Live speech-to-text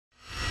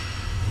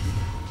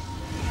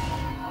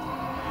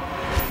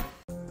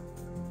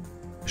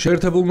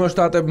შეერთებულმა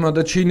შტატებმა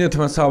და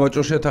ჩინეთმა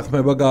სავაჭრო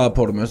შეთანხმება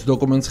გააფორმეს.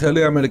 დოკუმენტს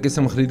ხელი ამერიკის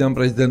მხრიდან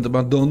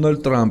პრეზიდენტმა დონალდ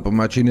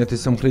ტრამპმა,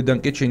 ჩინეთის მხრიდან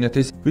კი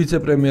ჩინეთის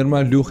ვიცე-პრემიერმა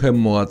ლუ ხემ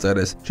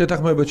მოაწერეს.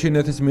 შეთანხმება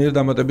ჩინეთის მიერ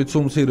დამატებით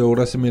სულ მცირე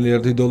 200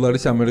 მილიარდი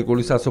დოლარის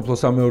ამერიკული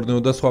სასოფლო-სამეურნეო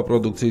და სხვა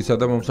პროდუქციისა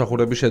და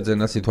მომსახურების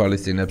შეძენას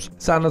ითვალისწინებს.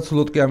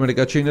 სანაცვლოდ კი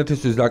ამერიკა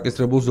ჩინეთისთვის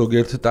დაკისრებულ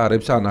ზოგიერთ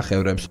ტარიფს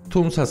ანახევრებს.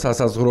 თუმცა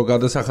სასაზღვრო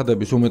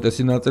გადასახადების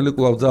უმეტესი ნაწილი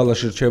კვლავ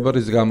ძალაში რჩება,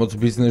 რის გამოც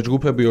ბიზნეს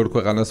ჯგუფები ორ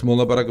ქვეყანას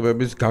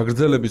მოლაპარაკებების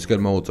გაგრძელებისკენ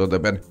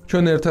მოუწოდებენ.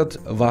 ჩვენ ერთად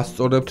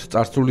ვასწორებთ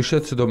წარსული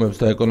შეცდომებს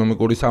და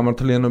ეკონომიკური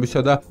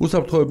სამართლიანობისა და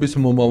უსაფრთხოების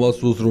მომავალს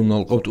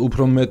უზრუნველყოფთ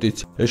უფრო მეტიც.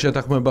 ეს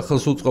შეთანხმება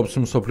ხელს უწყობს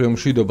მსოფლიო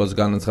მშვიდობას,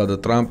 განაცხადა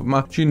ტრამპმა.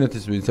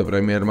 ჩინეთის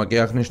ვიცე-პრემიერმა კი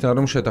აღნიშნა,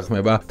 რომ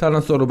შეთანხმება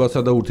თანასწორობასა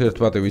და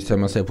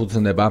ურთიერთპატივისცემას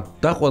ეფუძნება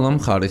და ყველა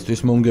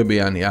მხარისთვის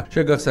მომგებიანია.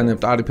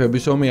 შეგახსენებთ,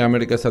 ტარიფების ომი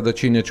ამერიკასა და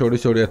ჩინეთს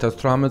შორის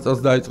 2018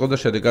 წელს დაიწყო და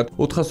შედეგად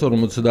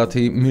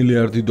 450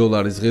 მილიარდი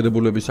დოლარის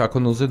ღირებულების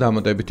საქონელზე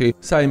დამატებითი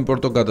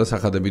საიმპორტო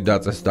გადასახადები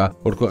დაწესდა.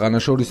 ორ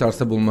ქვეყანას შორის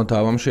არსებულმა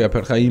თავამ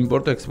შეაფერხა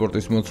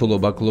იმპორტ-ექსპორტის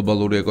მოცულობა,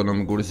 გლობალური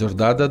ეკონომიკური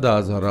ზრდა და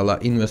დააზარალა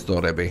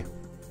ინვესტორები.